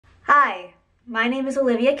Hi, my name is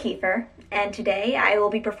Olivia Kiefer, and today I will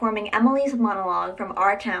be performing Emily's monologue from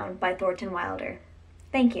Our Town by Thornton Wilder.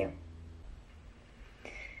 Thank you.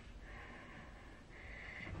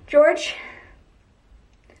 George,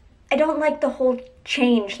 I don't like the whole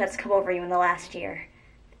change that's come over you in the last year.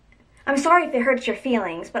 I'm sorry if it hurts your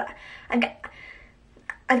feelings, but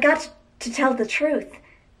I've got to tell the truth.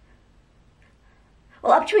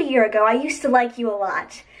 Well, up to a year ago, I used to like you a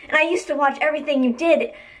lot, and I used to watch everything you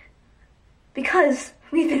did because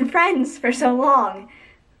we've been friends for so long.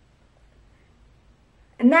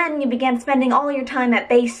 And then you began spending all your time at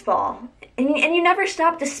baseball, and you never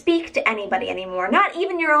stopped to speak to anybody anymore, not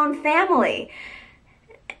even your own family.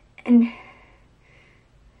 And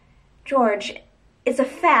George, it's a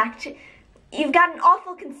fact. You've gotten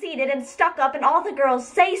awful conceited and stuck up, and all the girls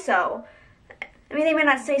say so. I mean, they may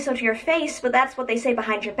not say so to your face, but that's what they say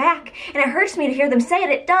behind your back. And it hurts me to hear them say it,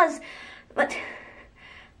 it does. But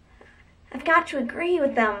I've got to agree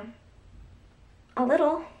with them. A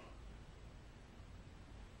little.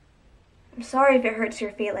 I'm sorry if it hurts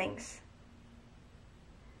your feelings.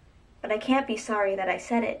 But I can't be sorry that I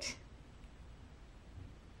said it.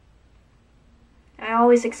 I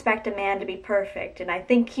always expect a man to be perfect, and I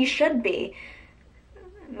think he should be.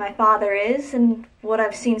 My father is, and what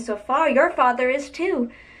I've seen so far, your father is too.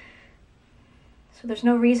 So there's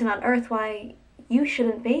no reason on earth why you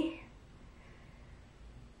shouldn't be.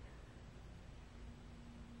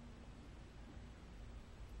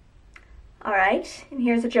 All right, and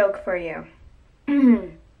here's a joke for you.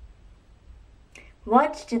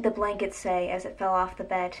 What did the blanket say as it fell off the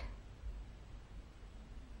bed?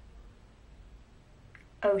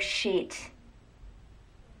 Oh, sheet.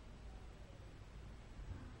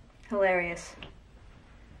 Hilarious.